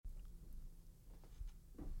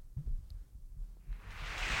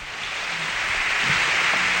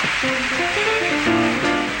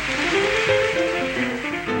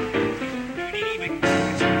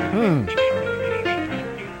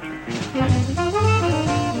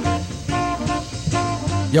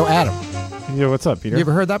Yo, Adam. Yo, what's up, Peter? You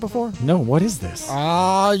ever heard that before? No, what is this?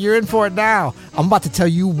 Ah, you're in for it now. I'm about to tell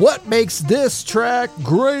you what makes this track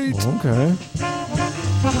great. Okay.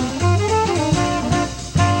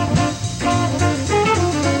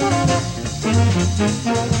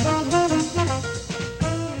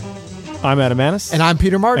 I'm Adam Manis. And I'm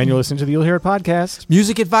Peter Martin. And you're listening to the You'll Hear It podcast.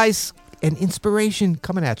 Music advice and inspiration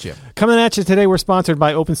coming at you. Coming at you today, we're sponsored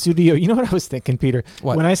by Open Studio. You know what I was thinking, Peter?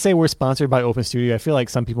 What? When I say we're sponsored by Open Studio, I feel like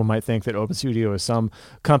some people might think that Open Studio is some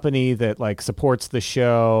company that like supports the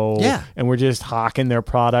show. Yeah. And we're just hawking their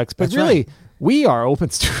products. But That's really, right. we are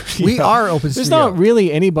Open Studio. We are Open There's Studio. not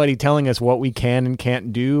really anybody telling us what we can and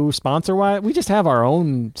can't do sponsor-wise. We just have our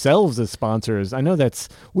own selves as sponsors. I know that's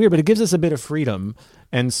weird, but it gives us a bit of freedom.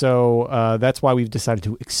 And so that's why we've decided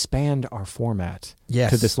to expand our format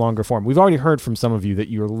to this longer form. We've already heard from some of you that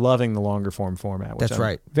you're loving the longer form format, which That's I'm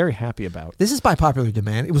right. very happy about. This is by popular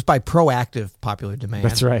demand. It was by proactive popular demand.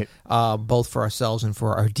 That's right. Both for ourselves and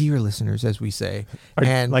for our dear listeners, as we say.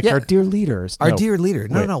 Our dear leaders. Our dear leader.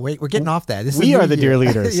 No, wait, we're getting off that. We are the dear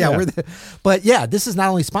leaders. Yeah. But yeah, this is not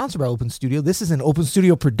only sponsored by Open Studio, this is an Open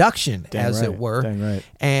Studio production, it were. Dang right.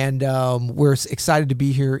 And we're excited to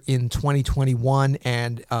be here in 2021 and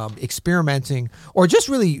experimenting or just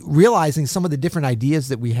really realizing some of the different ideas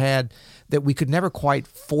that we had that we could never quite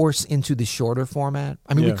force into the shorter format.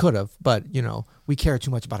 I mean, we could have, but, we care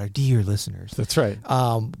too much about our dear listeners. That's right.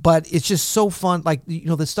 But it's just so fun. Like,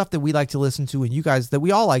 the stuff that we like to listen to and you guys that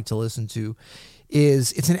we all like to listen to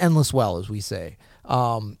it's an endless well, as we say.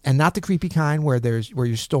 And not the creepy kind where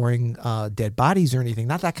you're storing dead bodies or anything.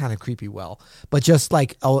 Not that kind of creepy well, but just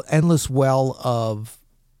like an endless well of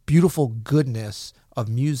beautiful goodness of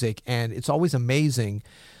music. And it's always amazing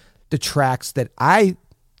the tracks that I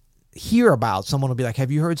hear about. Someone will be like, have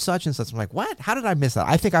you heard such and such? I'm like, what? How did I miss that?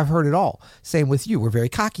 I think I've heard it all. Same with you. We're very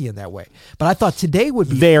cocky in that way. But I thought today would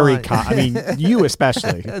be very fun. cocky. I mean, you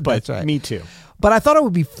especially, but That's right. Me too. But I thought it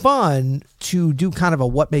would be fun to do kind of a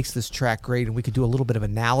what makes this track great, and we could do a little bit of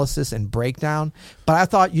analysis and breakdown. But I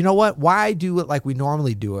thought, you know what? Why do it like we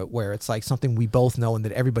normally do it, where it's like something we both know and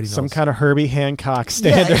that everybody knows? Some kind of Herbie Hancock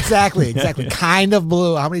standard. Yeah, exactly. Kind of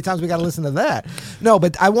blue. How many times we got to listen to that? No,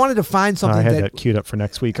 but I wanted to find something I had that queued up for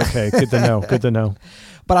next week. Okay, good to know. Good to know.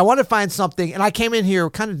 But I wanted to find something, and I came in here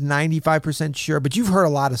kind of 95% sure, but you've heard a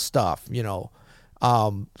lot of stuff,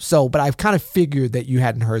 but I've kind of figured that you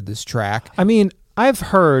hadn't heard this track. I mean, I've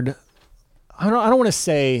heard, I don't want to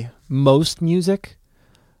say most music,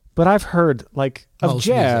 but I've heard like of most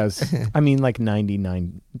jazz. I mean, like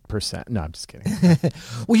 99%. No, I'm just kidding.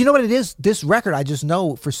 Well, you know what it is? This record, I just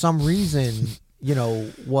know for some reason,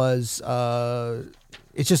 was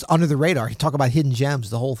it's just under the radar. You talk about hidden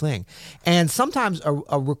gems, the whole thing. And sometimes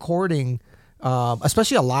a recording,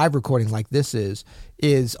 especially a live recording like this is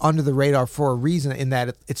under the radar for a reason, in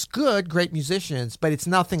that it's good, great musicians, but it's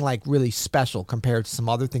nothing like really special compared to some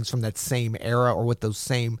other things from that same era or with those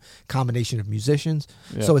same combination of musicians.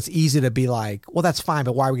 Yeah. So it's easy to be like, well, that's fine,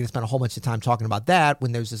 but why are we going to spend a whole bunch of time talking about that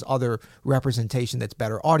when there's this other representation that's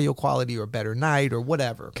better audio quality or better night or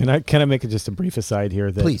whatever? Can I make just a brief aside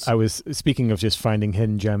here? That Please. I was speaking of just finding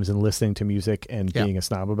hidden gems and listening to music and being a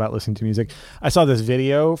snob about listening to music. I saw this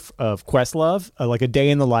video of Questlove, like a day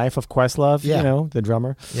in the life of Questlove, the drummer.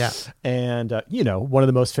 Yeah. And, one of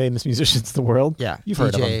the most famous musicians in the world. Yeah. You've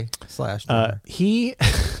heard of him. DJ/drummer.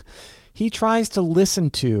 He tries to listen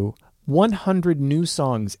to 100 new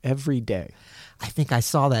songs every day. I think I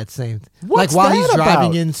saw that same. What's like while that he's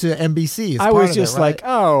driving about? into NBC. I was just right? like,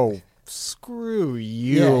 oh, screw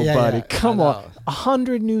you, buddy. Yeah. Come on.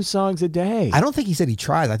 100 new songs a day. I don't think he said he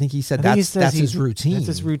tried. I think he said that's his routine. That's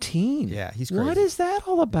his routine. Yeah, he's crazy. What is that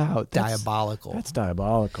all about? Diabolical. That's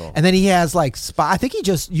diabolical. And then he has like I think he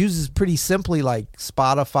just uses pretty simply like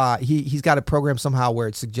Spotify. He's got a program somehow where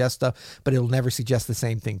it suggests stuff, but it'll never suggest the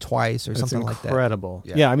same thing twice or something like that. Incredible.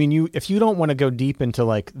 Yeah, I mean, if you don't want to go deep into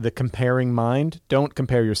like the comparing mind, don't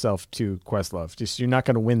compare yourself to Questlove. You're not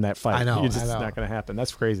going to win that fight. I know. It's not going to happen.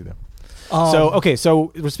 That's crazy though.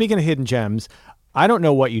 So we're speaking of hidden gems. I don't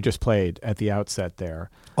know what you just played at the outset there.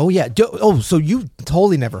 Oh, yeah. So you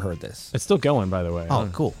totally never heard this. It's still going, by the way. Oh,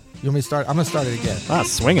 cool. You want me to start? I'm going to start it again.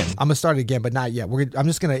 Swinging. I'm going to start it again, but not yet. I'm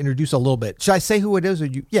just going to introduce a little bit. Should I say who it is? Or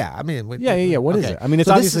you? Yeah, I mean. Yeah. What is it? I mean, it's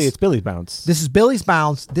it's Billy's Bounce. This is Billy's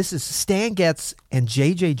Bounce. This is Stan Getz and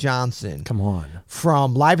J.J. Johnson. Come on.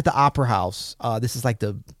 From Live at the Opera House. This is like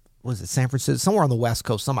the was it San Francisco, somewhere on the West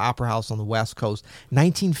Coast, some opera house on the West Coast,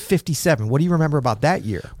 1957. What do you remember about that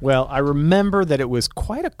year? Well, I remember that it was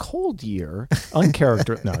quite a cold year.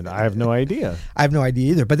 Uncharacteristic. No, I have no idea. I have no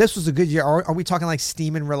idea either. But this was a good year. Are we talking like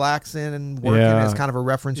steaming, relaxing, and working as kind of a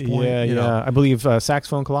reference point? Yeah, you know? yeah. I believe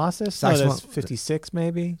Saxophone Colossus. Saxophone- No, that's 56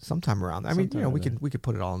 maybe. Sometime around. I mean, we could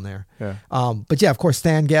put it all in there. Yeah. But yeah, of course,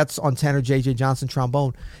 Stan Getz on tenor, J.J. Johnson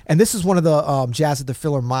trombone, and this is one of the Jazz at the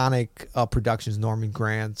Philharmonic productions. Norman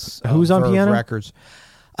Grant's. Who's on Verve piano? Records.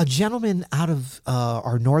 A gentleman out of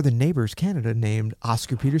our northern neighbors, Canada, named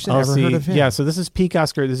Oscar Peterson. Ever heard of him? Yeah, so this is peak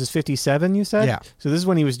Oscar. This is 57, you said? Yeah. So this is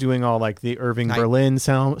when he was doing all like the Irving Night. Berlin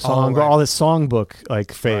song, right. all this songbook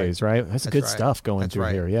like phase, right? That's good right. stuff going That's through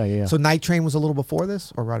right. here. Yeah. So Night Train was a little before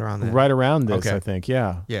this, or right around then? Right around this, Okay. I think.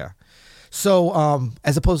 Yeah. Yeah. So,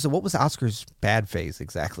 as opposed to what was Oscar's bad phase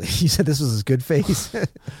exactly? You said this was his good phase.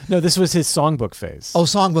 No, this was his songbook phase. Oh,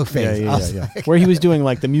 songbook phase. Yeah. Where he was doing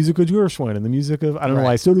like the music of Gershwin and the music of, I don't know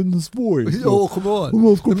why I started in this voice. Oh, come on. I'm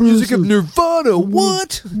Oscar The music of Peterson. Nirvana.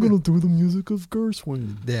 What? I'm going to do the music of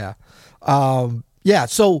Gershwin. Yeah. Yeah.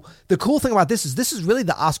 So the cool thing about this is really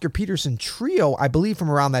the Oscar Peterson trio, I believe, from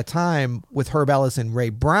around that time with Herb Ellis and Ray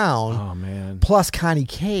Brown, Oh, man. plus Connie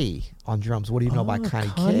Kay on drums. What do you know about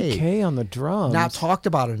Connie Kay? Kay on the drums. Not talked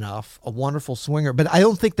about enough. A wonderful swinger, but I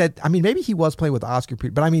don't think that. I mean, maybe he was playing with Oscar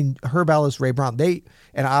Peterson, but I mean, Herb Ellis, Ray Brown, they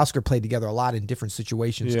and Oscar played together a lot in different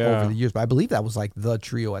situations over the years. But I believe that was like the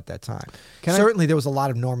trio at that time. Certainly, there was a lot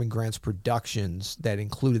of Norman Grant's productions that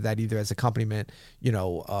included that either as accompaniment,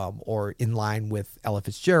 or in line with Ella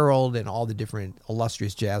Fitzgerald and all the different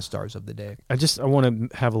illustrious jazz stars of the day. I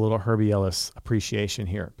want to have a little Herbie Ellis appreciation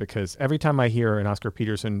here, because every time I hear an Oscar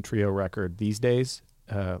Peterson trio record these days,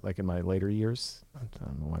 like in my later years, I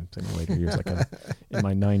don't know why I'm saying later years, like in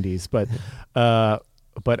my 90s,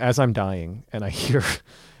 but as I'm dying and I hear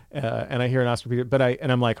an Oscar Peterson,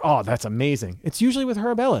 I'm like, oh, that's amazing. It's usually with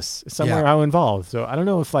Herb Ellis somewhere how involved. So I don't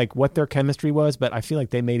know if like what their chemistry was, but I feel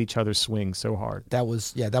like they made each other swing so hard. That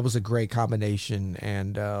was a great combination,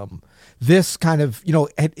 and this kind of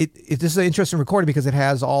this is an interesting recording because it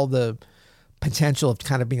has all the potential of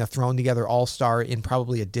kind of being a thrown together all-star in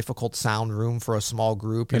probably a difficult sound room for a small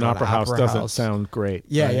group. An opera house doesn't sound great.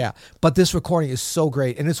 Yeah, right? yeah. But this recording is so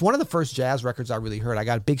great. And it's one of the first jazz records I really heard. I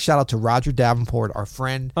got a big shout out to Roger Davenport, our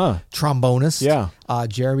friend, trombonist. Yeah.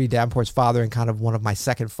 Jeremy Davenport's father and kind of one of my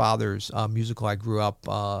second father's musical. I grew up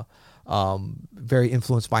very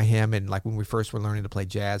influenced by him, and like when we first were learning to play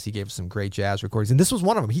jazz, he gave us some great jazz recordings, and this was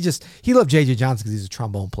one of them. He loved J.J. Johnson because he's a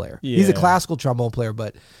trombone player. Yeah. He's a classical trombone player,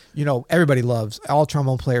 but everybody loves all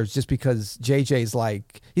trombone players just because J.J.'s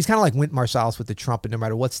like, he's kind of like Wynton Marsalis with the trumpet. No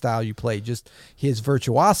matter what style you play, just his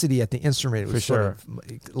virtuosity at the instrument was sort of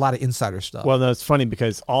a lot of insider stuff. Well, no, it's funny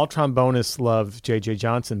because all trombonists love J.J.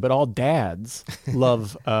 Johnson, but all dads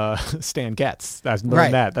love Stan Getz. I've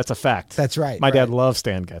learned that. That's a fact. That's right. My dad loved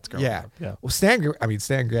Stan Getz growing up. Yeah. Well, Stan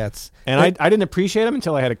Getz. And I didn't appreciate him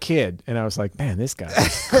until I had a kid, and I was like, man, this guy.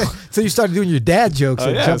 So you started doing your dad jokes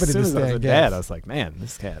and jumping into Stan Getz. Dad, I was like, man,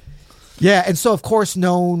 this cat. Yeah, and so of course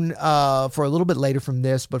known for a little bit later from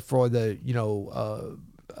this, but for the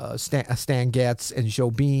Stan Getz and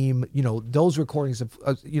Joe Beam, those recordings of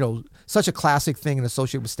such a classic thing and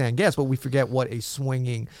associated with Stan Getz, but we forget what a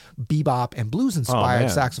swinging bebop and blues inspired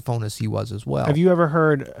saxophonist he was as well. Have you ever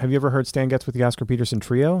heard Stan Getz with the Oscar Peterson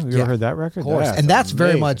trio? Have you ever heard that record? Of course, and that's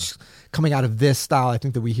very much coming out of this style, I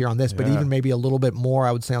think, that we hear on this, but even maybe a little bit more,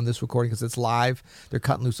 I would say, on this recording because it's live. They're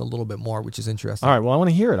cutting loose a little bit more, which is interesting. All right, well, I want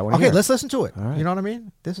to hear it. Okay, let's listen to it. All right. You know what I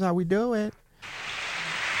mean? This is how we do it.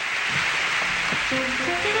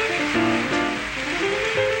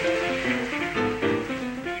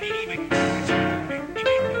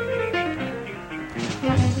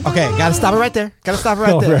 Okay, gotta stop it right there.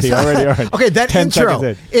 Already. Okay, that 10 intro.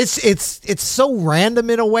 seconds It's so random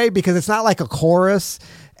in a way because it's not like a chorus,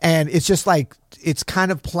 and it's just like it's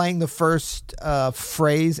kind of playing the first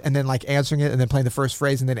phrase and then like answering it, and then playing the first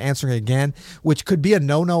phrase and then answering it again, which could be a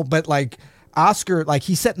no-no, but like Oscar, like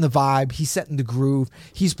he's setting the vibe, he's setting the groove,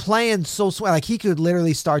 he's playing so like he could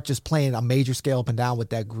literally start just playing a major scale up and down with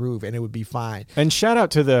that groove and it would be fine. And shout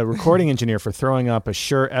out to the recording engineer for throwing up a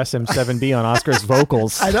Shure SM7B on Oscar's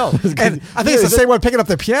vocals. I know, and I think it's the same one picking up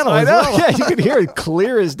the piano. I as know, well. yeah, you can hear it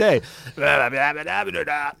clear as day.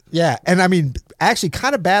 Yeah, and I mean, actually,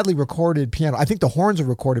 kind of badly recorded piano. I think the horns are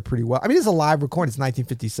recorded pretty well. I mean, it's a live recording. It's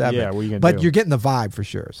 1957. Yeah, what are you gonna but do? You're getting the vibe for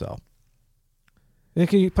sure. So.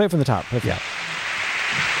 Can you play it from the top? Yeah.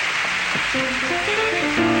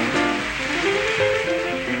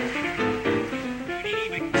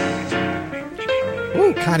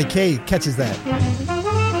 Ooh, Connie Kay catches that.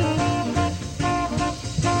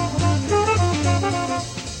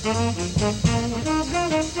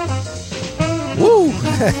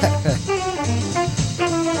 Yeah.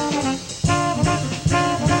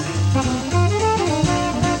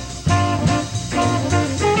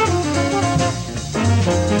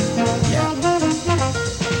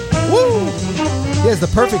 Woo! He has the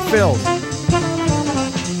perfect fills.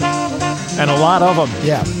 And a lot of them.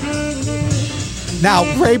 Yeah. Now,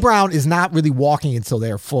 Ray Brown is not really walking until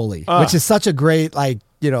there fully, which is such a great,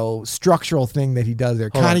 structural thing that he does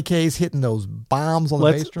there. Connie K's hitting those bombs on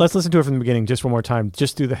the bass drum. Let's listen to it from the beginning just one more time,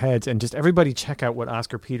 just through the heads, and just everybody check out what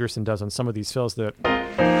Oscar Peterson does on some of these fills. Yeah.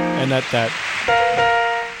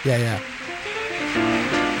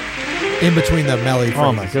 In between the melody phrases.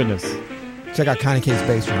 Oh, my goodness. Check out Connie K's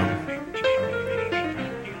bass drum.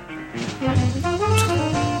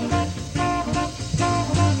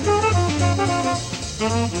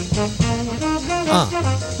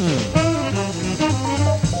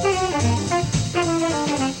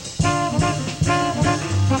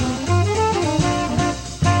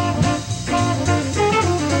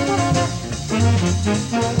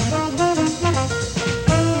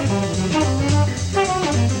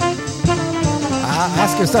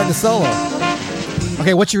 Oscar's starting to solo.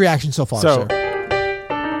 Okay, what's your reaction so far, sir?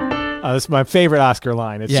 This is my favorite Oscar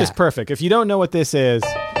line. It's just perfect. If you don't know what this is,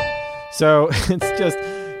 so it's just,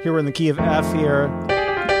 here we're in the key of F here.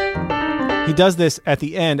 He does this at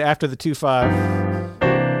the end after the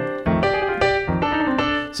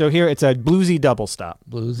 2/5. So here it's a bluesy double stop.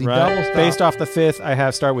 Double stop. Based off the fifth, I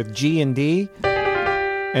have start with G and D.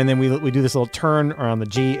 And then we do this little turn around the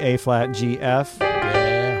G, A flat, G, F.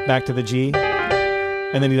 Yeah. Back to the G.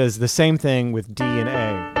 And then he does the same thing with D and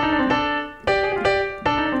A.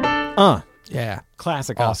 Yeah.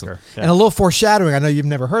 Classic Awesome. Oscar. Yeah. And a little foreshadowing. I know you've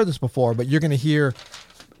never heard this before, but you're going to hear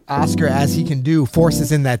Oscar, as he can do,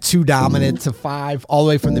 forces in that 2 dominant to 5 all the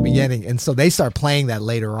way from the beginning. And so they start playing that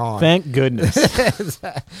later on. Thank goodness.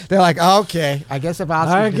 They're like, okay, I guess if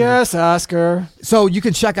Oscar. Oscar. So you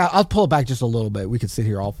can check out, I'll pull it back just a little bit. We could sit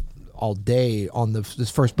here all day on this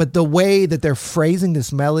first, but the way that they're phrasing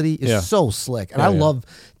this melody is so slick, and I love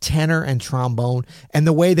tenor and trombone, and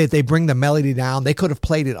the way that they bring the melody down. They could have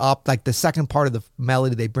played it up, like the second part of the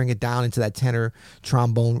melody, they bring it down into that tenor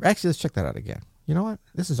trombone. Actually, let's check that out again. You know what?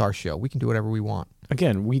 This is our show. We can do whatever we want.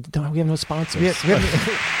 Again, we have no sponsors. We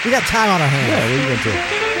got time on our hands. Yeah, what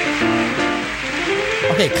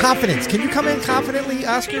are you Okay, confidence. Can you come in confidently,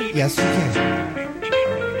 Oscar? Yes, you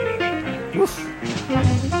can. Woof.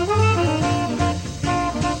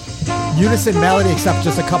 Unison melody, except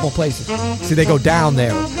just a couple places. See, they go down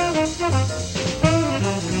there.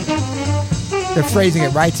 They're phrasing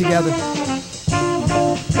it right together.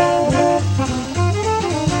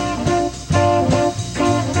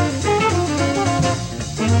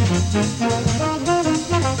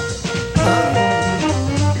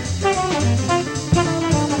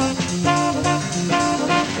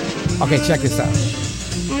 Okay, check this out.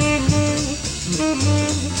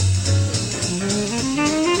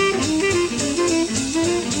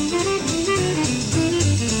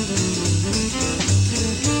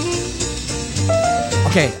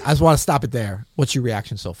 Okay, I just want to stop it there. What's your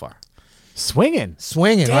reaction so far? Swinging,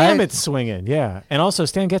 right? Damn, it's swinging, yeah. And also,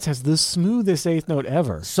 Stan Getz has the smoothest 8th note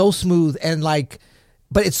ever. So smooth, and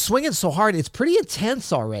but it's swinging so hard, it's pretty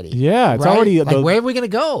intense already. Yeah, it's right? already... where are we going to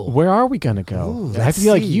go? Where are we going to go? Ooh, I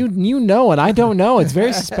feel like you know, and I don't know. It's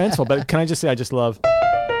very suspenseful, but can I just say I just love...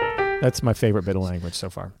 That's my favorite bit of language so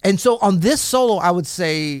far. And so on this solo, I would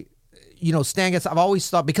say... Stan Getz, I've always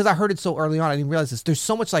thought, because I heard it so early on, I didn't realize this, there's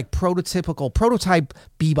so much prototype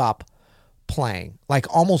bebop playing,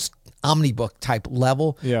 almost omnibook type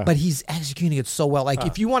level, but he's executing it so well.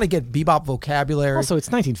 If you want to get bebop vocabulary... Also,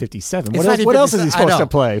 it's 1957. What else is he supposed to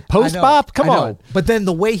play? Post-bop? Come on. But then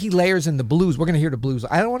the way he layers in the blues, we're going to hear the blues.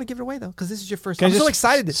 I don't want to give it away, though, because this is your first time. I'm so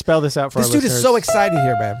excited. To spell this out for this our dude listeners. is so excited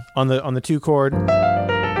here, man. On the 2 chord,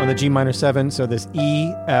 on the G minor 7, so this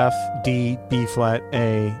E, F, D, B flat,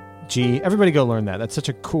 A, G. Everybody go learn that. That's such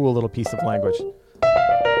a cool little piece of language.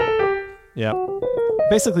 Yeah.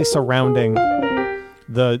 Basically surrounding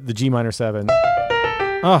the G minor 7.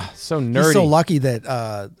 Oh, so nerdy. He's so lucky that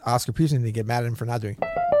Oscar Peterson didn't get mad at him for not doing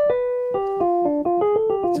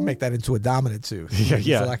to make that into a dominant too. He's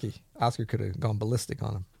lucky. Oscar could have gone ballistic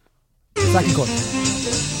on him. Second chord.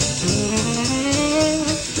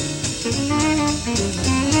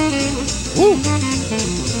 Woo!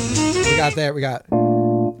 We got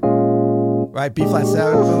right, B flat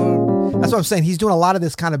 7. That's what I'm saying. He's doing a lot of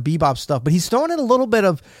this kind of bebop stuff, but he's throwing in a little bit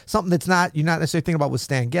of something that's you're not necessarily thinking about with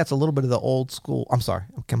Stan Getz, a little bit of the old school. I'm sorry.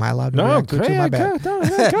 Am I allowed to? No, my bad.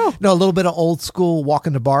 Go. No, a little bit of old school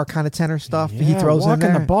walking the bar kind of tenor stuff he throws in there.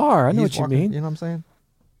 Walking the bar. I know what you mean. You know what I'm saying?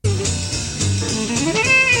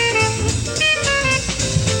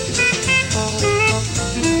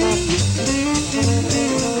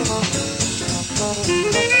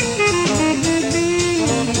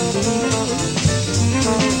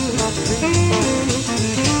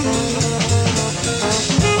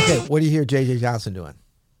 What do you hear J.J. Johnson doing?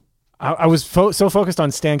 I was so focused on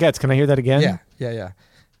Stan Getz. Can I hear that again? Yeah.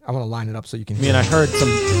 I want to line it up so you can hear. I mean, I heard some.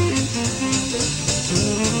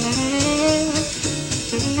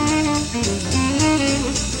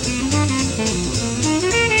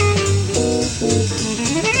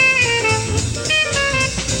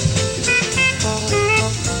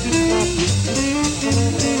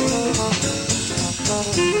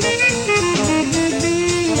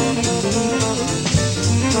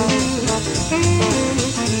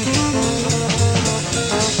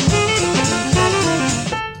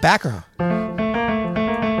 Background.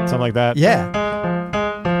 Something like that. Yeah.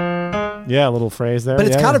 Yeah, a little phrase there. But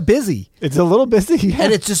it's yeah. kind of busy. It's a little busy. Yeah.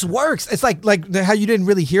 And it just works. It's like how you didn't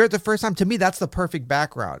really hear it the first time. To me, that's the perfect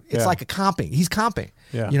background. It's Yeah. like a comping. He's comping.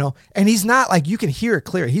 Yeah. You know? And he's not like, you can hear it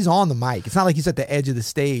clear. He's on the mic. It's not like he's at the edge of the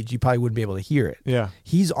stage. You probably wouldn't be able to hear it. Yeah.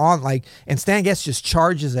 He's on and Stan Getz just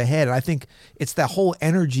charges ahead. And I think it's that whole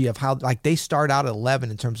energy of how they start out at 11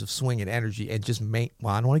 in terms of swing and energy and just I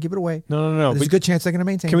don't want to give it away. No. There's a good chance they're going to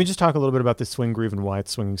maintain. Can we just talk a little bit about this swing groove and why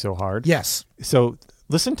it's swinging so hard? Yes. So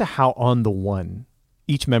listen to how on the one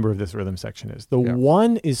each member of this rhythm section is. The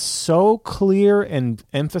one is so clear and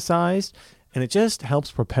emphasized, and it just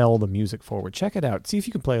helps propel the music forward. Check it out. See if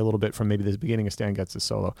you can play a little bit from maybe the beginning of Stan Getz's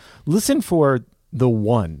solo. Listen for the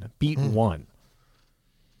one, beat one.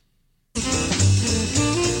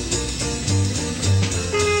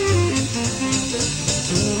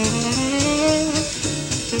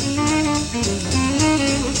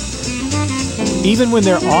 Even when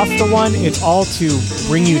they're off the one, it's all to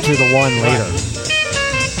bring you to the one later. Right.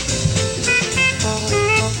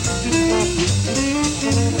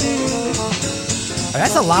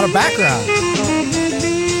 That's a lot of background.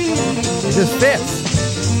 It just fits.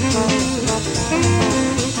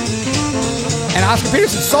 And Oscar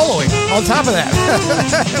Peterson soloing on top of that.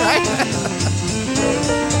 Right?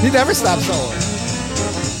 He never stops soloing.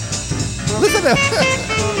 Listen to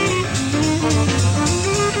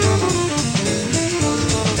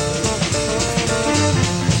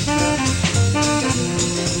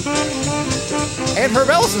And Herb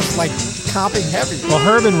Ellis is like comping heavy. Well,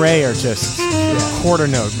 Herb and Ray are just quarter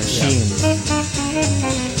note machines.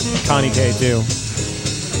 Connie K too. All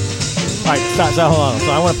right, stop. So hold on.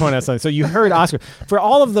 So I want to point out something. So you heard Oscar. For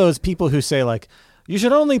all of those people who say like, you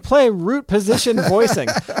should only play root position voicing.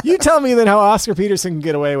 You tell me then how Oscar Peterson can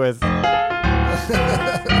get away with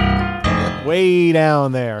way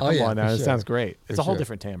down there. Come on now. It sounds great. It's a whole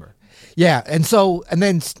different timbre. Yeah, and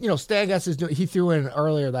then Stan Getz is doing. He threw in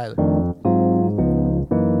earlier that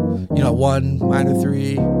 1 minor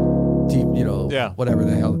 3, deep, whatever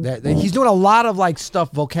the hell. He's doing a lot of like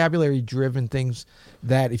stuff, vocabulary driven things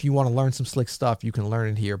that if you want to learn some slick stuff, you can learn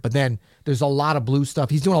it here. But then there's a lot of blues stuff.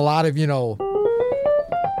 He's doing a lot of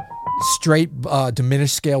straight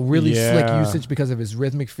diminished scale, really slick usage because of his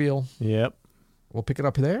rhythmic feel. Yep. We'll pick it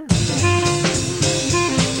up there.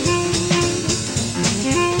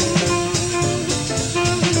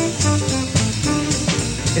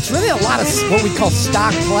 It's really a lot of what we call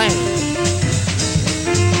stock playing.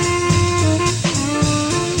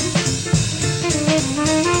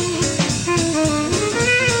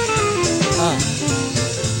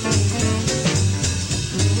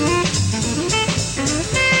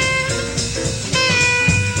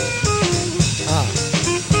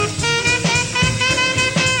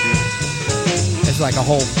 It's like a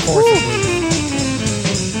whole chorus of blues.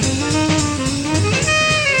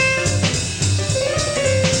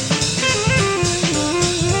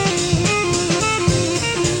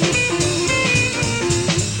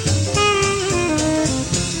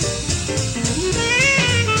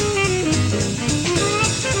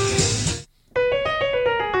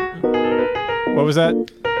 What was that?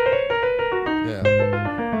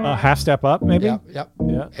 Yeah. Half step up, maybe? Yep.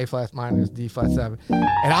 Yeah. A flat minus, D flat 7.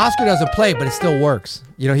 And Oscar doesn't play, but it still works.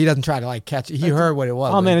 He doesn't try to like catch it. He heard what it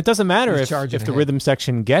was. Oh man, it doesn't matter if charging the ahead. rhythm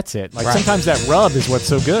section gets it. Like Right. sometimes that rub is what's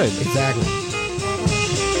so good. Exactly.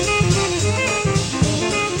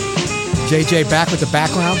 JJ back with the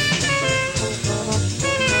background.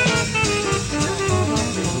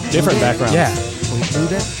 Different background. Yeah.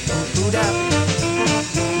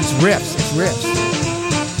 It's riffs. It's riffs.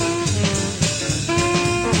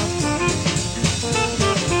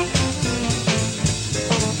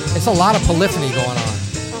 It's a lot of polyphony going on.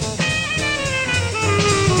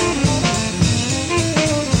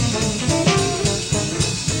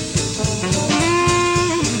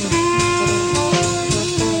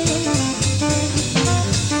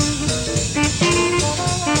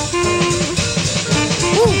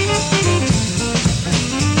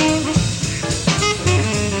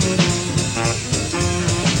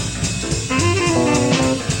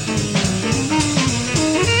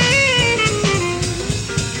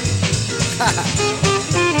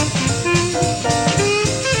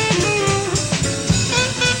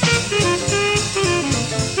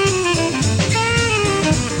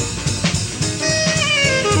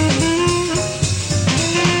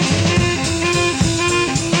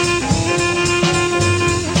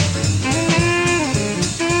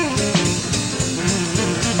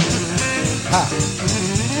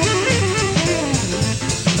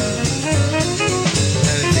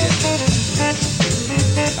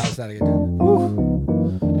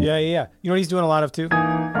 You know what he's doing a lot of too?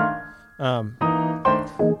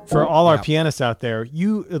 For all our pianists out there,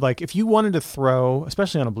 you like if you wanted to throw,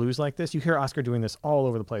 especially on a blues like this, you hear Oscar doing this all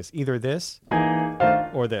over the place. Either this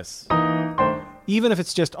or this. Even if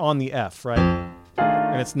it's just on the F, right?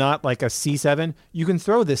 And it's not like a C7, you can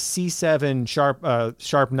throw this C7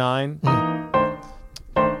 sharp 9,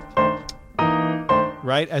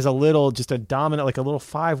 right? As a little, just a dominant, like a little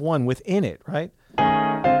 5-1 within it, right?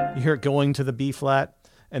 You hear it going to the B flat,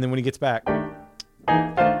 and then when he gets back,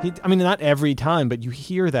 I mean, not every time, but you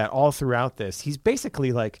hear that all throughout this. He's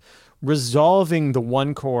basically like resolving the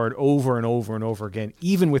one chord over and over and over again,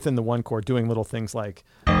 even within the one chord, doing little things like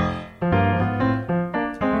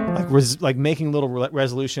making little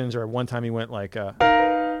resolutions. Or one time he went like something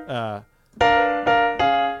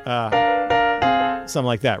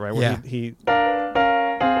like that, right? Where he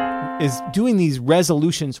is doing these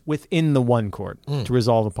resolutions within the one chord to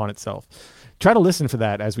resolve upon itself. Try to listen for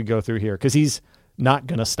that as we go through here, because he's not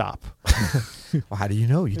going to stop. Well, how do you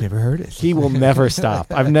know? You never heard it. He will never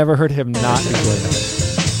stop. I've never heard him not be doing it.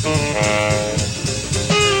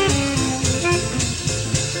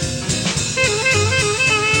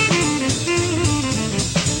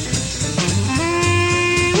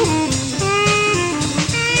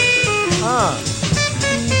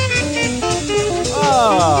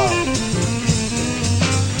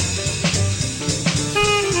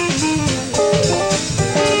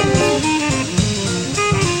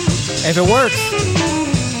 If it works.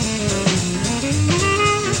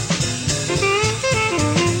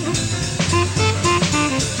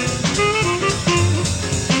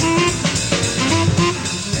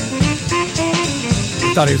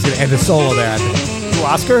 I thought he was going to end the solo there, I think. Ooh,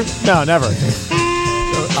 Oscar? No, never.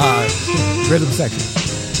 Rhythm section.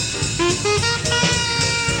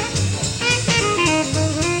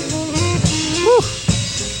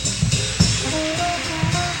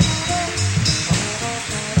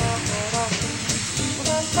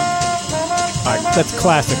 That's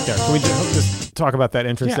classic there. Can we just talk about that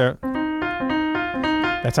entrance there?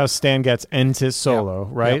 That's how Stan Getz ends his solo,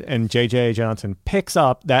 right? And J.J. Johnson picks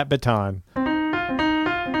up that baton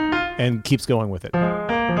and keeps going with it.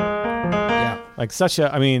 Like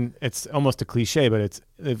I mean, it's almost a cliche, but it's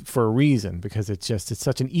for a reason, because it's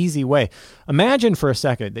such an easy way. Imagine for a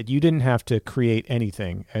second that you didn't have to create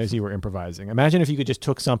anything as you were improvising. Imagine if you could just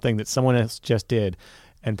took something that someone else just did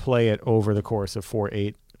and play it over the course of 4,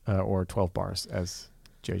 8, or 12 bars, as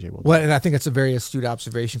JJ will do. Well, and I think it's a very astute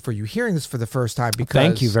observation for you hearing this for the first time, because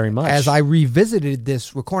thank you very much. As I revisited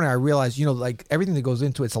this recording, I realized, like everything that goes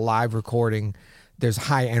into it's a live recording. There's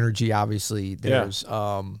high energy, obviously. There's,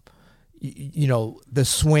 the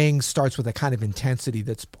swing starts with a kind of intensity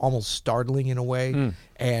that's almost startling in a way.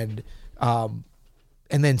 And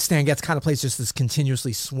then Stan Getz kind of plays just this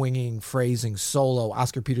continuously swinging, phrasing solo.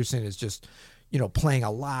 Oscar Peterson is just, playing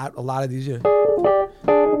a lot of these.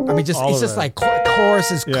 I mean, it's just like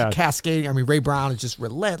choruses cascading. I mean, Ray Brown is just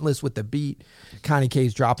relentless with the beat. Connie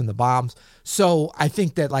K's dropping the bombs. So I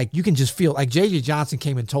think that you can just feel like J.J. Johnson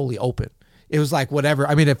came in totally open. It was like whatever.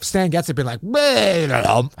 I mean, if Stan Getz had been like,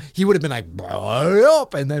 he would have been like,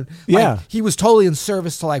 and then he was totally in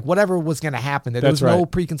service to whatever was going to happen. There was no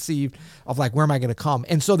preconceived of where am I going to come?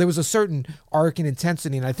 And so there was a certain arc and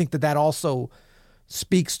intensity, and I think that also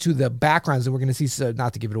speaks to the backgrounds that we're going to see.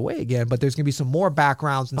 Not to give it away again, but there's going to be some more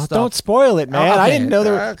backgrounds and stuff. Don't spoil it, man. Okay. I didn't know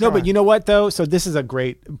there. No, but you know what though? So this is a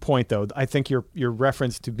great point though. I think your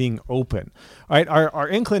reference to being open. All right, our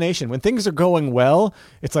inclination when things are going well,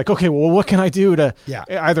 it's like, okay, well, what can I do to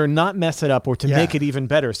either not mess it up or to make it even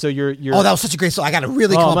better? So you're oh, that was such a great song. I got to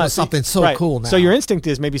really come up with something so cool now. So your instinct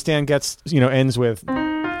is maybe Stan Getz ends with,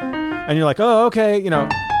 and you're like, oh, okay,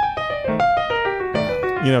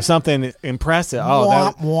 something impressive.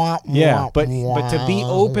 But to be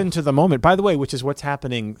open to the moment, by the way, which is what's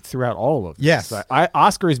happening throughout all of this. Yes.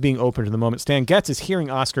 Oscar is being open to the moment. Stan Getz is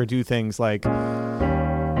hearing Oscar do things like,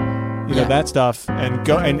 that stuff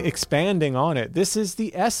and expanding on it. This is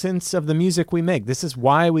the essence of the music we make. This is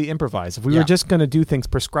why we improvise. If we were just going to do things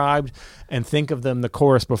prescribed and think of them the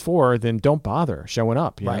chorus before, then don't bother showing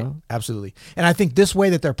up. You know? Absolutely. And I think this way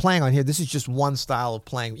that they're playing on here, this is just one style of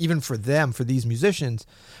playing, even for them, for these musicians.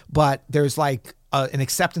 But there's an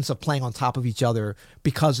acceptance of playing on top of each other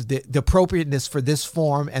because of the appropriateness for this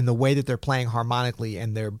form and the way that they're playing harmonically,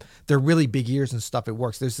 and they're really big ears and stuff. It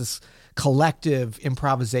works. There's this collective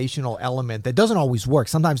improvisational element that doesn't always work.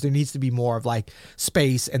 Sometimes there needs to be more of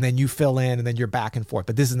space, and then you fill in, and then you're back and forth.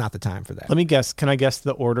 But this is not the time for that. Let me guess. Can I guess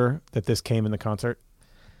the order that this came in the concert?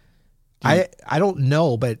 I don't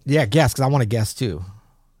know, but guess, because I want to guess too.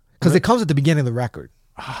 Because it comes at the beginning of the record.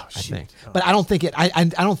 Oh, I shoot. think. But I don't think it. I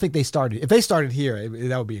don't think they started. If they started here,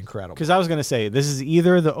 that would be incredible. Because I was going to say, this is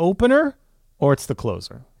either the opener or it's the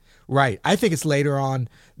closer. Right. I think it's later on.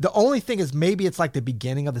 The only thing is maybe it's like the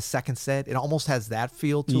beginning of the second set. It almost has that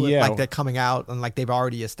feel to it, Yeah. like they're coming out and like they've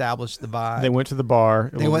already established the vibe. They went to the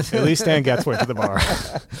bar. At least Stan Getz went to the bar.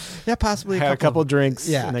 Yeah, possibly Had a couple drinks,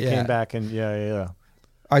 Yeah, and they yeah. came back, and yeah. All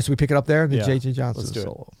right, so we pick it up there. The Yeah. J.J. Johnson Let's do it.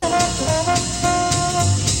 solo.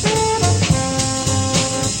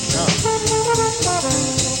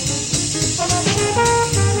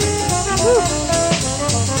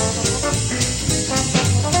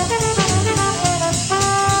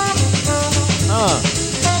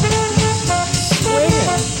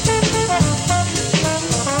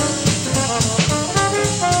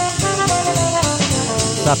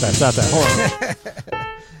 Stop that. Hold on.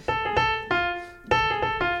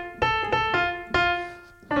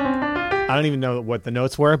 I don't even know what the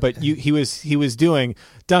notes were, but he was doing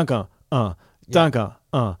dunka, dunka,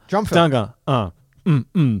 Drum fill. dunka,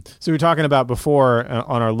 So we were talking about before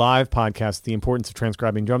on our live podcast the importance of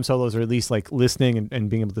transcribing drum solos, or at least like listening and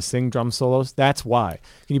being able to sing drum solos. That's why.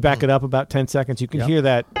 Can you back it up about 10 seconds? You can hear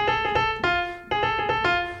that.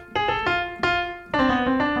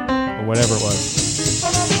 Or whatever it was.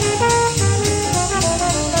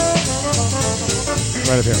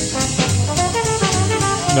 Right up here.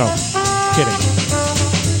 No. Kidding.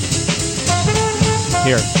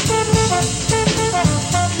 Here.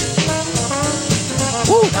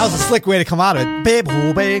 Woo, that was a slick way to come out of it. Babe,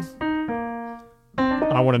 oh, babe.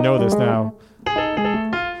 I want to know this now.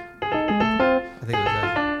 I think it was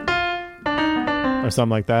that. Or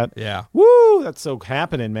something like that. Yeah. Woo! That's so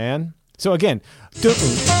happening, man. So again.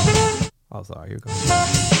 Oh, sorry. Here we go.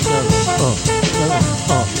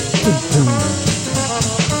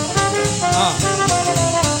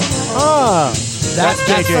 That's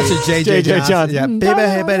such a J.J. Johnson.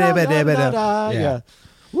 Yeah. Yeah.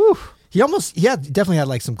 Woo. He definitely had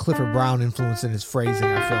like some Clifford Brown influence in his phrasing,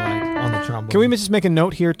 I feel like, on the trombone. Can we just make a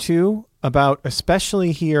note here too about,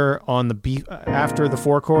 especially here on the B after the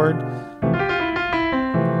 4 chord,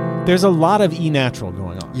 there's a lot of E natural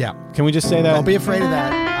going on. Yeah. Can we just say that? Don't be afraid of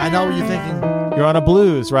that. I know what you're thinking. You're on a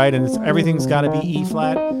blues, right? And everything's got to be E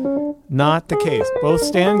flat. Not the case. Both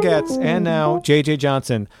Stan Getz and now J.J.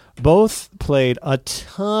 Johnson both played a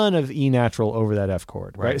ton of E natural over that F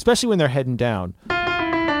chord, right? Especially when they're heading down.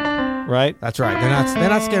 Right? That's right. They're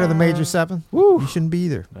not scared of the major 7. Woo. You shouldn't be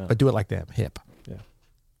either. No. But do it like that. Hip. Yeah.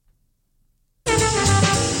 There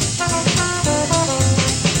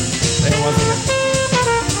it was again.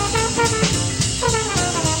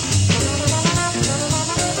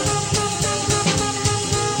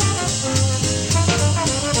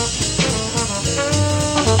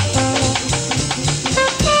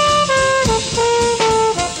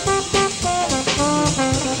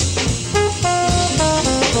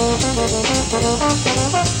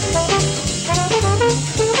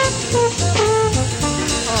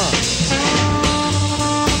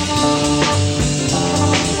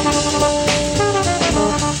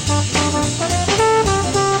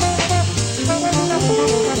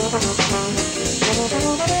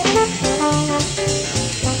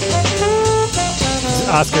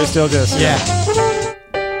 Oscar's still just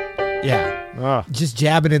just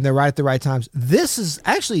jabbing in there right at the right times. This is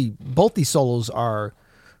actually, both these solos are,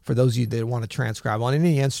 for those of you that want to transcribe on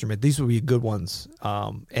any instrument, these would be good ones.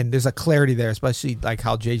 And there's a clarity there, especially like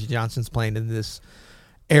how J.J. Johnson's playing in this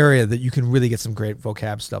area, that you can really get some great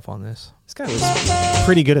vocab stuff on this. This guy was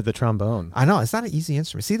pretty good at the trombone. I know, it's not an easy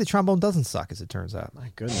instrument. See, the trombone doesn't suck, as it turns out.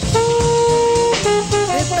 My goodness.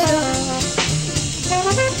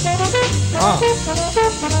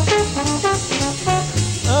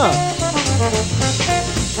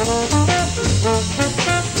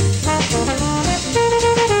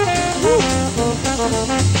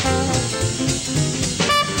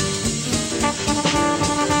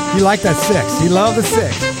 He liked that 6. He loved the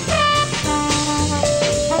 6.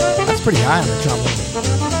 That's pretty high on the trombone.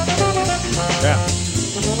 Yeah.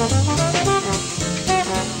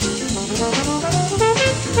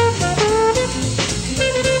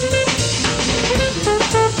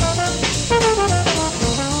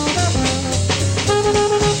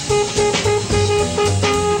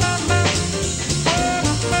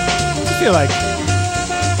 I feel like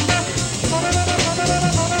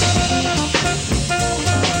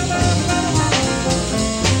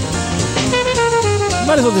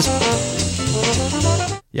might as well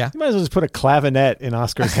just put a clavinet in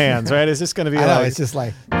Oscar's hands, right? It's just going to be like, it's just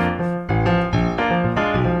like,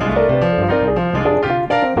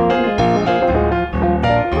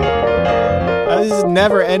 this is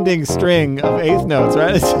never-ending string of eighth notes,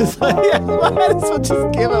 right? It's just like, might as well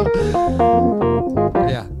just give him.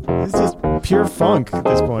 Yeah. It's just pure funk at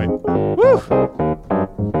this point. Woo!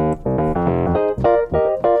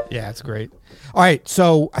 Yeah, it's great. All right,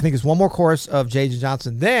 so I think it's one more chorus of J.J.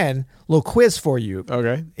 Johnson. Then a little quiz for you.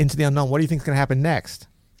 Okay. Into the Unknown. What do you think is going to happen next?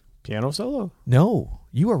 Piano solo? No,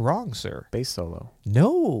 you are wrong, sir. Bass solo?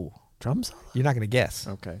 No. Drum solo? You're not going to guess.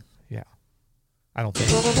 Okay. Yeah. I don't think.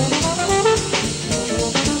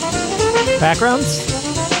 Backgrounds?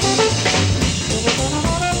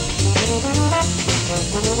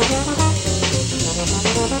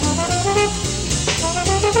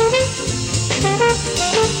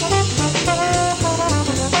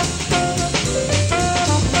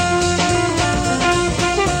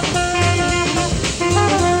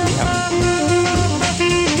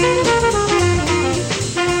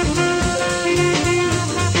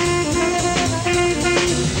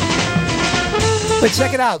 But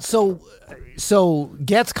check it out. So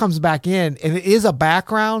Getz comes back in, and it is a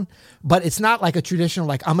background, but it's not like a traditional,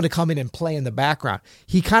 like, I'm going to come in and play in the background.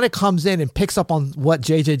 He kind of comes in and picks up on what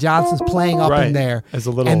J.J. Johnson's playing up in there, as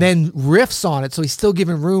a little, and then riffs on it. So he's still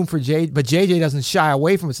giving room for but J.J. doesn't shy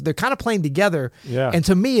away from it. So they're kind of playing together. Yeah. And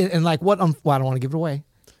to me, and like well, I don't want to give it away,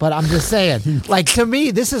 but I'm just saying, like, to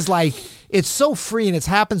me, this is like, it's so free and it's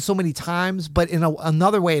happened so many times, but in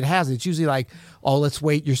another way it has. It's usually like, oh, let's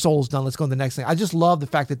wait, your soul's done, let's go to the next thing. I just love the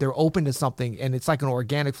fact that they're open to something and it's like an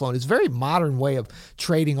organic flow. And it's a very modern way of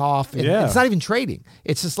trading off. And it's not even trading.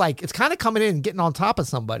 It's just like, it's kind of coming in and getting on top of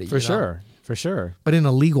somebody. For sure. But in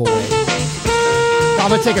a legal way. I'm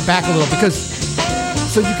going to take it back a little because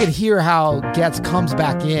so you can hear how Getz comes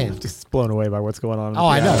back in. Just blown away by what's going on. Oh,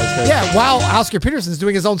 I know. Yeah, while Oscar Peterson's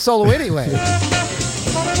doing his own solo anyway.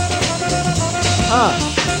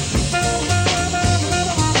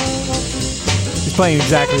 He's playing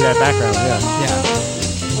exactly that background, yeah.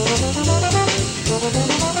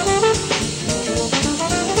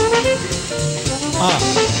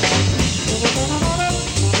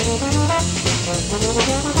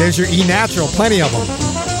 There's your E natural, plenty of them.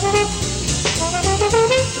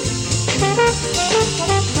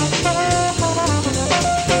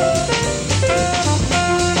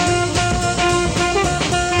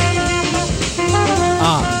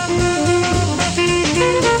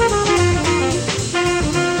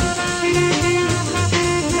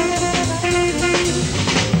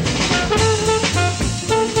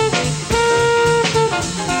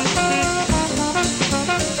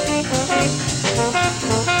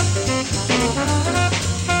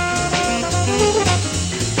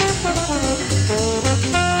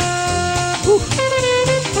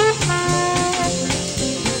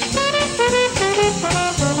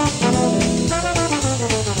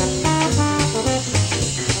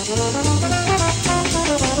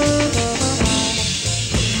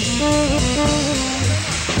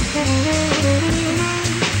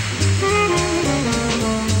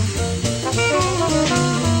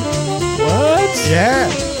 Yeah.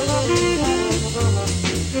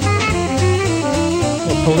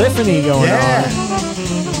 Well, polyphony going on.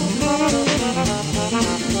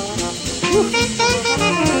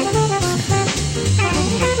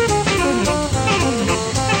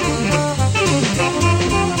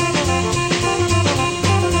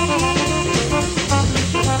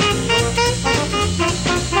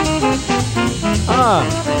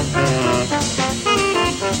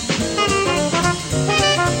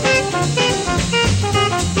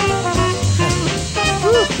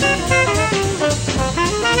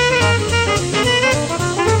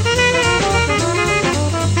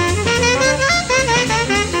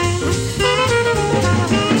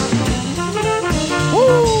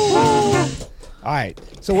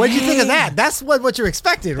 So what did you think of that? That's what you're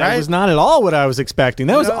expecting, right? That was not at all what I was expecting.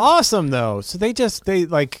 That was awesome, though. So they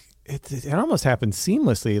like it almost happened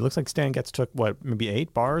seamlessly. It looks like Stan Getz took maybe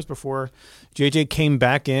 8 bars before JJ came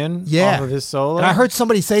back in off of his solo. And I heard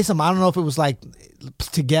somebody say something. I don't know if it was like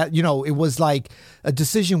to get, it was like a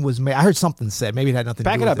decision was made. I heard something said. Maybe it had nothing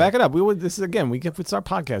to do with it. Back it up. This is again. It's our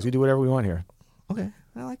podcast. We do whatever we want here. Okay,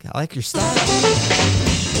 I like your style.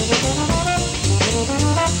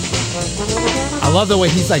 I love the way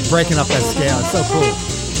he's like breaking up that scale. It's so cool.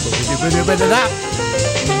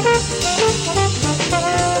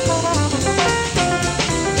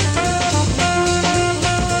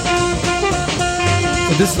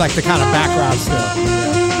 So this is like the kind of background stuff.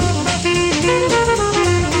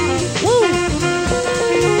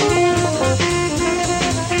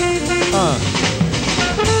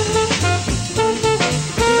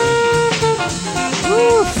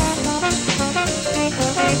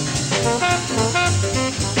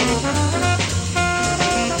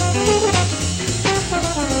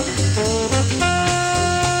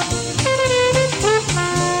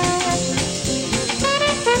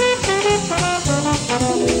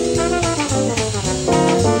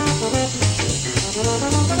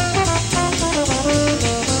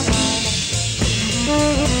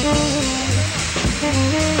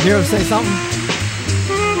 Hear him say something?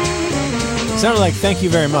 Sounded like "Thank you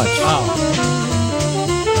very much." Oh.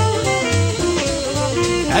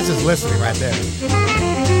 That's just listening right there.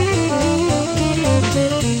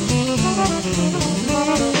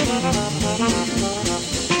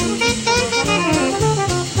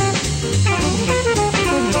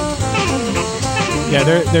 Yeah,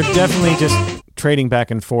 they're definitely just trading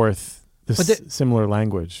back and forth this similar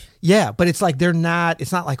language. Yeah, but it's like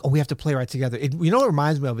it's not like, oh, we have to play right together. You know what it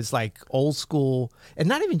reminds me of? It's like old school, and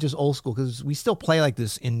not even just old school, because we still play like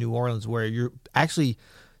this in New Orleans where you're actually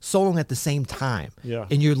soloing at the same time. Yeah.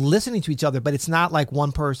 And you're listening to each other, but it's not like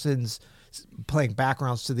one person's playing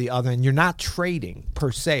backgrounds to the other, and you're not trading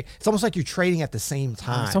per se. It's almost like you're trading at the same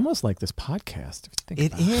time. It's almost like this podcast.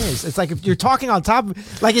 It is. It's like if you're talking on top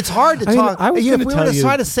of, like, it's hard to talk. I was if we were to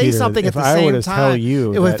try to say Peter, something at the I same were to time, tell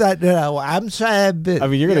you it was that, I'm trying. I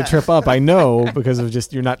mean, you're going to trip up, I know, because of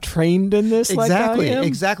just you're not trained in this. Exactly, like I am,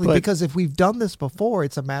 exactly. but Because if we've done this before,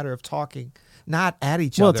 it's a matter of talking, not at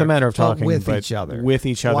each other. Well, it's a matter of talking with but each other. with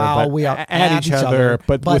each other, while but we are at each other,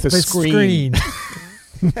 but with a screen.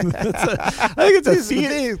 I think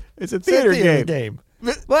it's a theater game.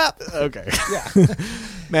 Well, okay. Yeah.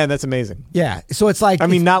 Man, that's amazing. Yeah. So it's like, I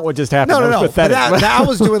mean, not what just happened. No. That was pathetic. But that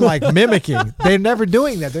was doing like mimicking. They're never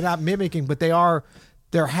doing that. They're not mimicking, but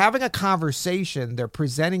they're having a conversation. They're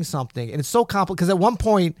presenting something, and it's so complicated because at one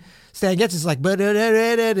point Stan Getz is like, and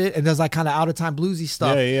there's like kind of out of time bluesy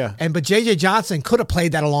stuff. Yeah. But JJ Johnson could have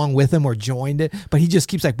played that along with him or joined it, but he just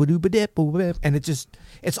keeps like, and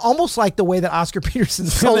it's almost like the way that Oscar Peterson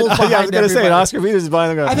solos behind I was going to say, everybody. Oscar Peterson's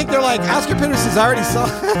behind them. I think they're like, Oscar Peterson's already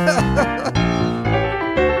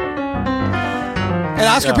And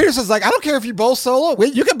Oscar Peterson's like, I don't care if you both solo.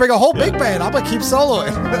 You can bring a whole big band. I'm going to keep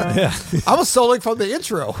soloing. I was soloing from the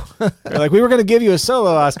intro. They're like, we were going to give you a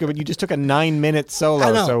solo, Oscar, but you just took a 9-minute solo.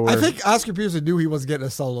 I know. So I think Oscar Peterson knew he wasn't getting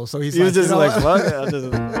a solo, so he was just like, what?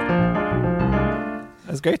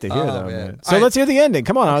 That's great to hear, though. Man. So let's hear the ending.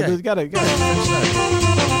 Come on, Okay. gotta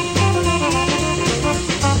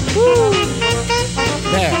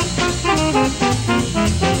There.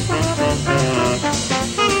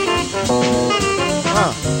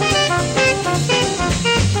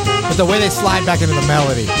 But the way they slide back into the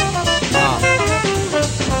melody.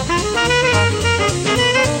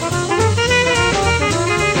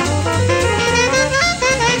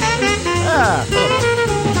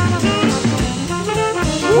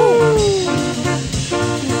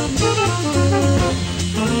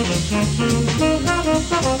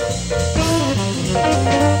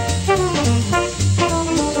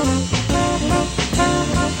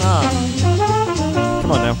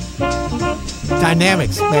 Come on now.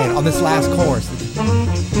 Dynamics, man, on this last chorus.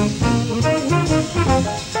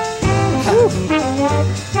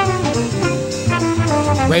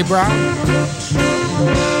 Ray Brown.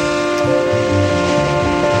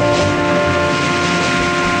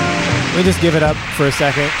 Let me just give it up for a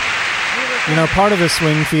second. You know, part of the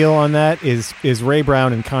swing feel on that is Ray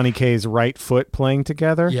Brown and Connie Kay's right foot playing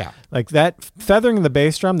together. Yeah. Like that feathering the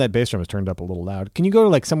bass drum, that bass drum is turned up a little loud. Can you go to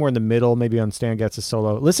like somewhere in the middle, maybe on Stan Getz's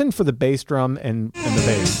solo? Listen for the bass drum and the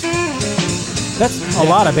bass. That's a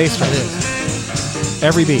lot of bass drum. It is.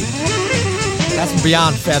 Every beat. That's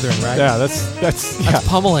beyond feathering, right? Yeah, that's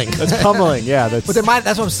Pummeling. That's pummeling. Yeah, But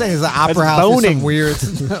that's what I'm saying, is the opera house boning. is some weird.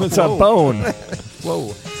 it's a bone.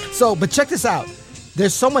 Whoa. So, but check this out.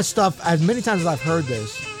 There's so much stuff, as many times as I've heard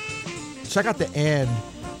this, check out the end,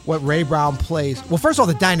 what Ray Brown plays. Well, first of all,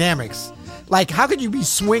 the dynamics. Like, how could you be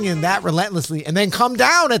swinging that relentlessly and then come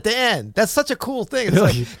down at the end? That's such a cool thing. It's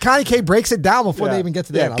like Connie Kay breaks it down before they even get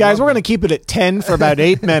to the end. Guys, we're going to keep it at 10 for about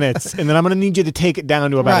 8 minutes, and then I'm going to need you to take it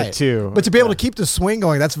down to about a 2. But to be able to keep the swing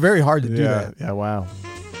going, that's very hard to do that. Yeah, wow.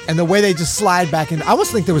 And the way they just slide back in. I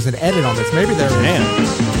almost think there was an edit on this. Maybe there is. Man.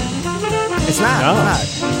 It's not. No.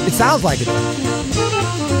 It's not. It sounds like it.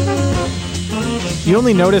 You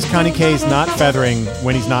only notice Connie Kay's not feathering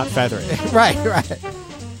when he's not feathering. Right.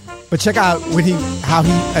 But check out how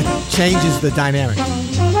he changes the dynamic.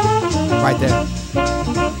 Right there.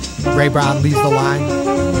 Ray Brown leads the line.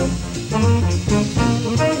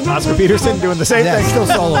 Oscar Peterson doing the same thing. Still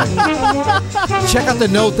soloing. Check out the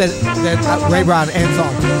note that Ray Brown ends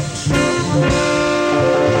on.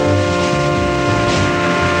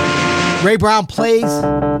 Ray Brown plays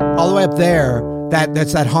all the way up there.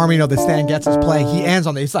 That's that harmony note that Stan Getz is playing. He ends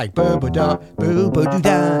on it. It's like boo ba da boo ba doo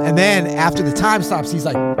da, and then after the time stops, he's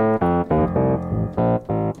like,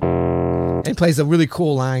 and he plays a really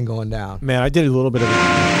cool line going down. Man, I did a little bit of it.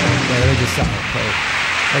 Yeah, let me just play.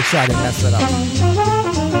 Make sure I didn't mess it up.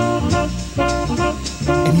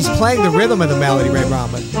 And he's playing the rhythm of the melody, Ray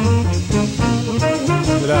Brown. But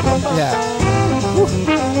yeah. Woo.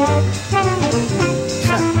 And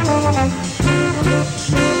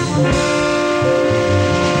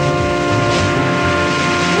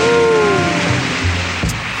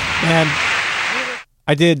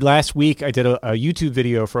I did last week, I did a YouTube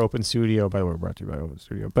video for Open Studio. By the way, we're brought to you by Open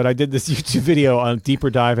Studio. But I did this YouTube video on deeper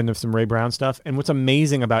dive into some Ray Brown stuff. And what's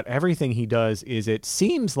amazing about everything he does is it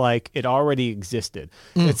seems like it already existed.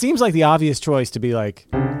 It seems like the obvious choice to be like,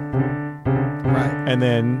 Right. and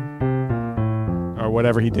then, or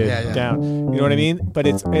whatever he did down. You know what I mean? But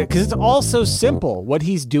it's because it's all so simple. What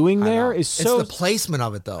he's doing there is so. It's the placement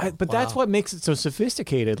of it, though. But that's what makes it so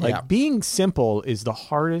sophisticated. Like being simple is the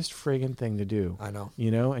hardest friggin' thing to do. I know.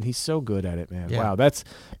 You know, and he's so good at it, man. Yeah. Wow,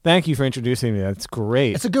 thank you for introducing me. That's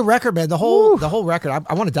great. It's a good record, man. The whole record.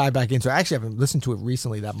 I want to dive back into it. I actually haven't listened to it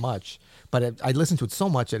recently that much, but I listened to it so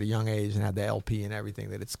much at a young age and had the LP and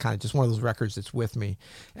everything that it's kind of just one of those records that's with me.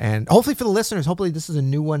 And hopefully for the listeners, hopefully this is a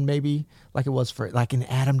new one, maybe like it was for like an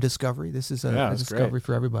Adam discovery. This is a discovery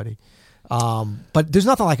for everybody. But there's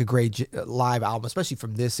nothing like a great live album, especially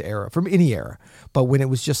from this era, from any era. But when it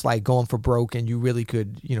was just like going for broke and you really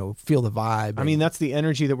could, feel the vibe. I mean, that's the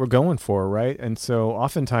energy that we're going for, right? And so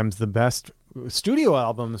oftentimes the best studio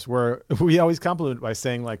albums where we always compliment by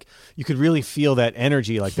saying like you could really feel that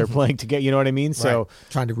energy, like they're playing together. You know what I mean? So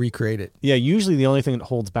trying to recreate it. Yeah, usually the only thing that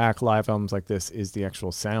holds back live albums like this is the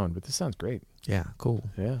actual sound. But this sounds great. Yeah, cool.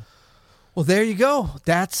 Yeah. Well, there you go.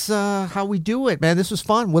 That's how we do it, man. This was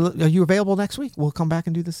fun. Are you available next week? We'll come back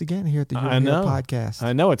and do this again here at the You'll Hear It podcast.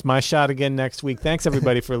 I know. It's my shot again next week. Thanks,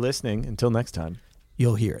 everybody, for listening. Until next time.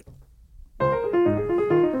 You'll hear it.